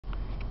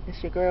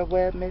It's your girl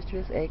Web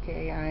Mistress,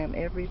 aka I Am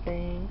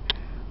Everything.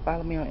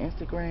 Follow me on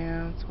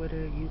Instagram,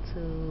 Twitter,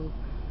 YouTube,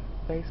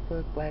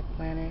 Facebook, Black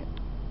Planet,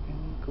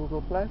 and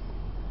Google Plus.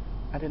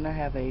 I do not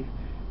have a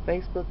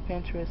Facebook,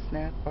 Pinterest,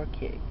 Snap, or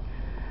Kick.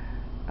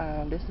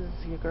 This is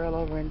your girl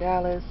over in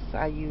Dallas.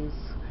 I use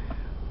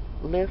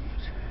Lyft.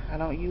 I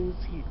don't use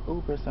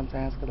Uber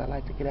sometimes because I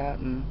like to get out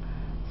and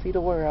see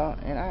the world.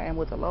 And I am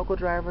with a local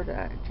driver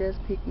that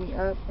just picked me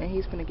up, and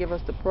he's going to give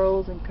us the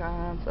pros and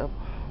cons of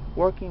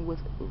working with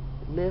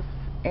Lyft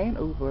and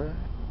Uber.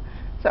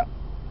 So,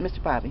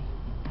 Mr. Bobby,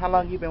 how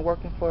long you been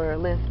working for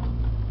Lyft?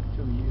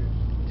 2 years.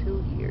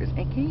 2 years.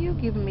 And can you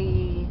give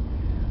me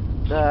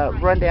the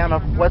rundown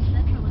of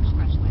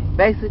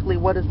basically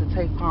what is the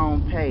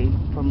take-home pay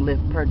from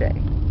Lyft per day?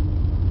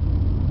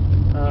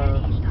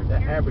 The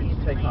average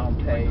take-home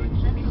pay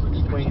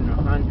is between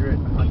 $100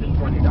 and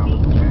 $120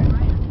 a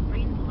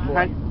day for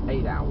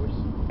 8 hours.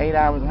 8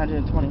 hours,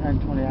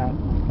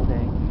 $120 a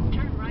day.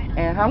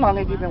 And how long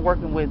have you been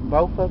working with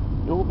both of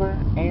Uber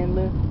and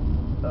Lyft?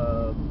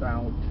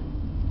 About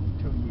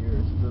 2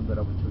 years, a little bit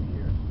over 2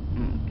 years.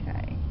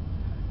 Okay,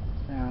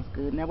 sounds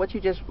good. Now, what you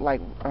just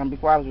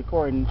before I was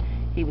recording,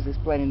 he was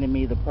explaining to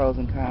me the pros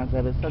and cons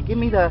of it. So, give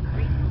me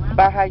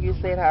about how you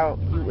said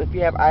if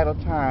you have idle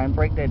time,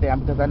 break that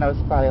down, because I know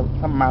it's probably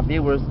some of my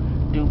viewers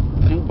do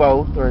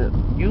both or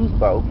use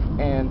both.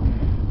 And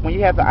when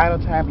you have the idle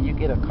time and you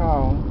get a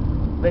call,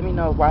 let me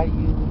know why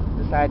you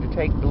decide to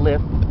take the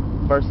Lyft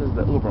versus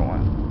the Uber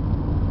one.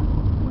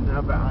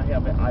 Whenever I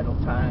have an idle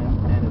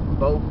time and if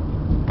both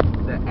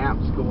the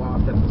apps go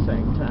off at the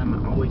same time,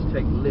 I always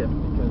take Lyft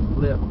because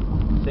Lyft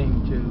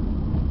seems to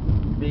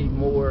be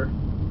more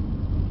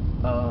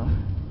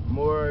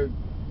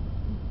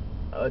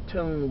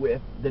attuned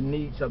with the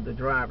needs of the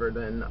driver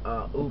than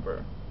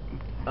Uber.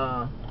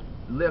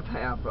 Lyft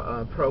have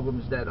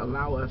programs that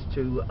allow us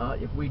to,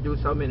 if we do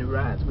so many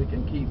rides, we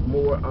can keep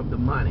more of the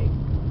money,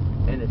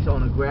 and it's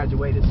on a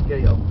graduated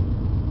scale.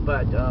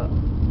 But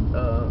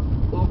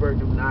Uber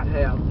do not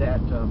have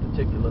that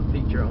particular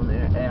feature on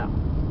their app,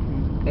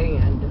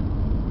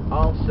 and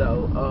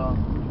also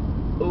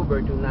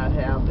Uber do not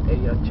have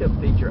a tip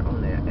feature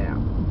on their app,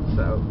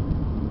 so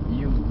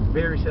you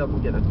very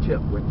seldom get a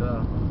tip with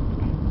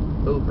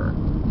Uber.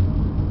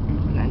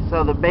 Okay,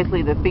 so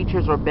basically the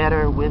features are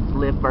better with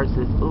Lyft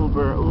versus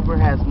Uber. Uber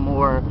has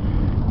more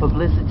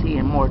publicity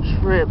and more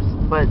trips,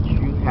 but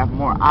you have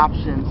more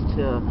options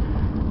to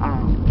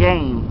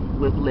gain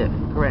with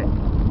Lyft, correct?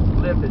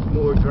 Lyft is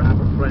more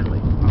driver friendly.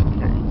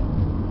 Okay.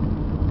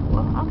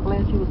 Well, I'm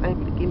glad you was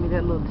able to give me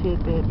that little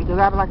tidbit, because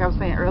like I was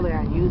saying earlier,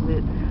 I use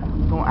it.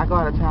 I go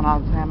out of town all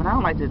the time, and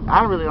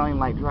I really don't even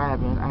like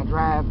driving. I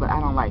drive, but I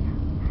don't like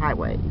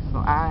highways. So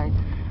I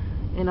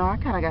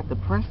kind of got the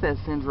princess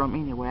syndrome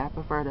anyway. I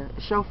prefer the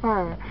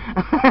chauffeur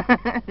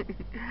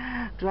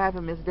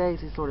driving Miss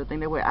Daisy sort of thing.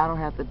 That way I don't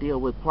have to deal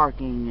with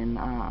parking and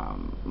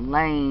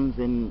lanes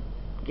and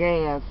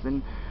gas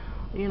and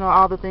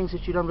all the things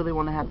that you don't really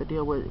want to have to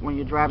deal with when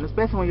you're driving,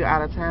 especially when you're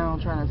out of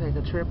town trying to take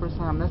a trip or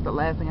something. That's the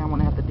last thing I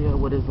want to have to deal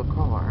with is a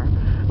car.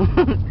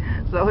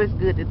 So it's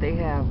good that they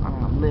have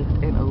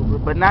Lyft and Uber,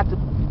 but not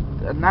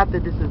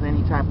that this is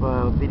any type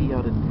of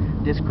video to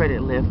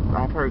discredit Lyft.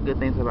 I've heard good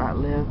things about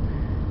Lyft.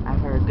 I've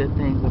heard good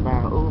things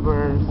about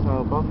Uber,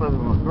 so both of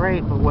them are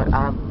great. But what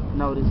I've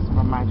noticed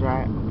from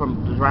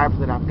the drivers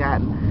that I've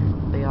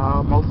gotten, they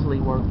all mostly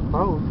work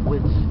both,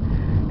 which,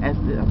 as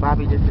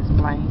Bobby just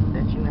explained,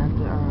 that you have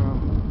to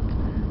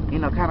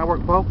kind of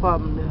work both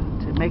of them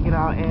to make it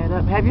all add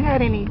up. Have you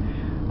had any?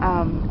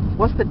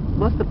 What's the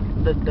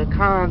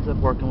cons of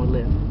working with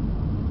Lyft?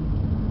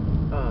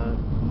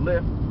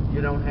 Lyft,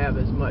 you don't have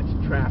as much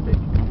traffic.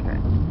 Okay.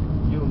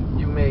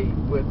 You may,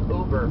 with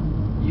Uber,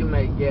 you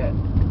may get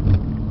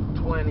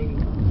 20,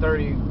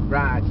 30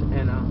 rides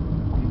and a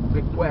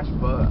request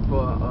for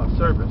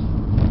services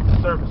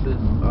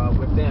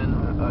within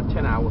a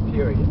 10-hour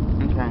period.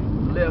 Okay.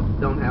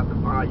 Lyft don't have the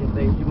volume.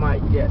 You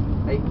might get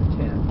 8 to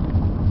 10.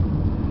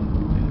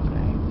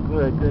 Okay.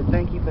 Good.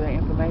 Thank you for that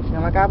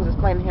information. Like I was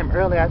explaining to him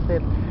earlier, I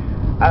said,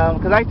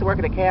 because I used to work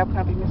at a cab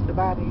company, Mr.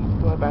 Bobby,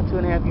 for about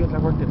 2.5 years. I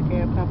worked at a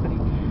cab company,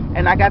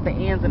 and I got the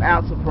ins and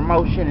outs of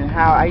promotion and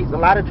how a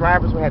lot of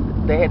drivers had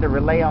to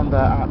rely on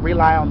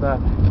the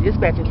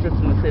dispatching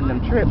system to send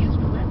them trips.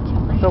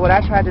 So what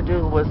I tried to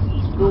do was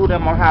school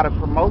them on how to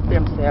promote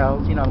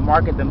themselves,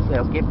 market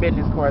themselves, get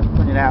business cards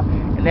printed out,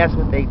 and that's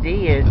what they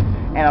did.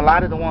 And a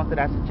lot of the ones that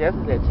I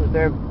suggested that to,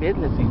 their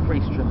business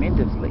increased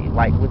tremendously,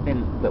 like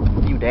within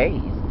a few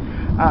days.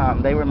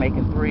 They were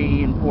making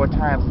 3 and 4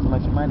 times as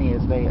much money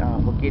as they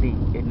were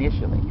getting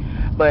initially.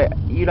 But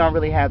you don't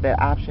really have that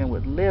option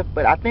with Lyft.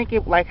 But I think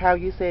like how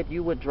you said,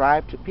 you would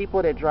drive to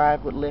people that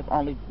drive with Lyft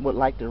only would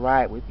like to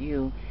ride with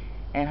you,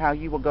 and how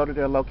you will go to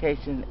their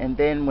location, and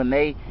then when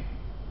they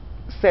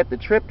set the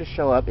trip to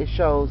show up, it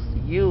shows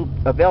you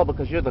available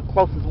because you're the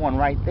closest one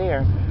right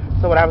there.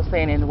 So what I was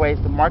saying, in ways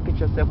to market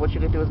yourself, what you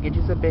can do is get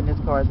you some business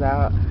cards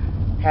out,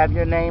 have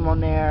your name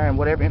on there and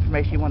whatever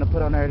information you want to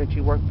put on there that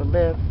you work for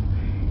Lyft,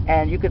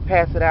 and you could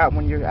pass it out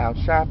when you're out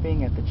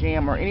shopping, at the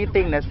gym, or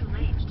anything that's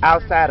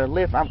outside of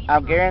Lyft, I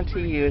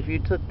guarantee you, if you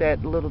took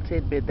that little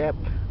tidbit that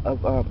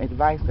of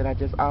advice that I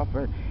just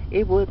offered,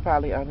 it would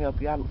probably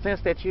help you out.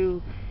 Since that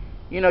you'd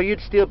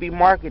still be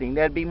marketing.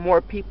 There'd be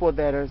more people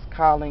that are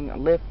calling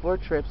Lyft for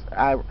trips.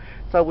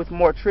 So with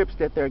more trips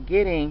that they're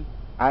getting,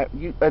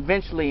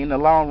 eventually in the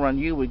long run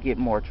you would get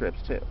more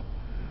trips too.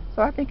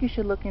 So I think you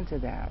should look into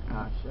that.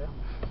 I shall.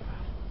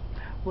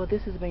 Well,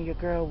 this has been your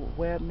girl,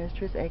 Web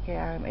Mistress, aka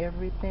I'm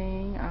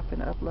Everything. I'm going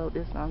to upload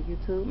this on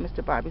YouTube.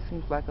 Mr. Bobby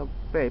seems like a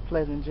very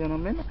pleasant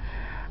gentleman.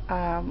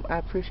 I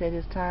appreciate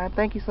his time.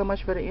 Thank you so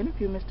much for the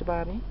interview, Mr.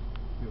 Bobby.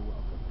 You're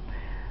welcome.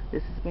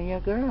 This has been your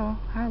girl.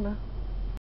 Holla.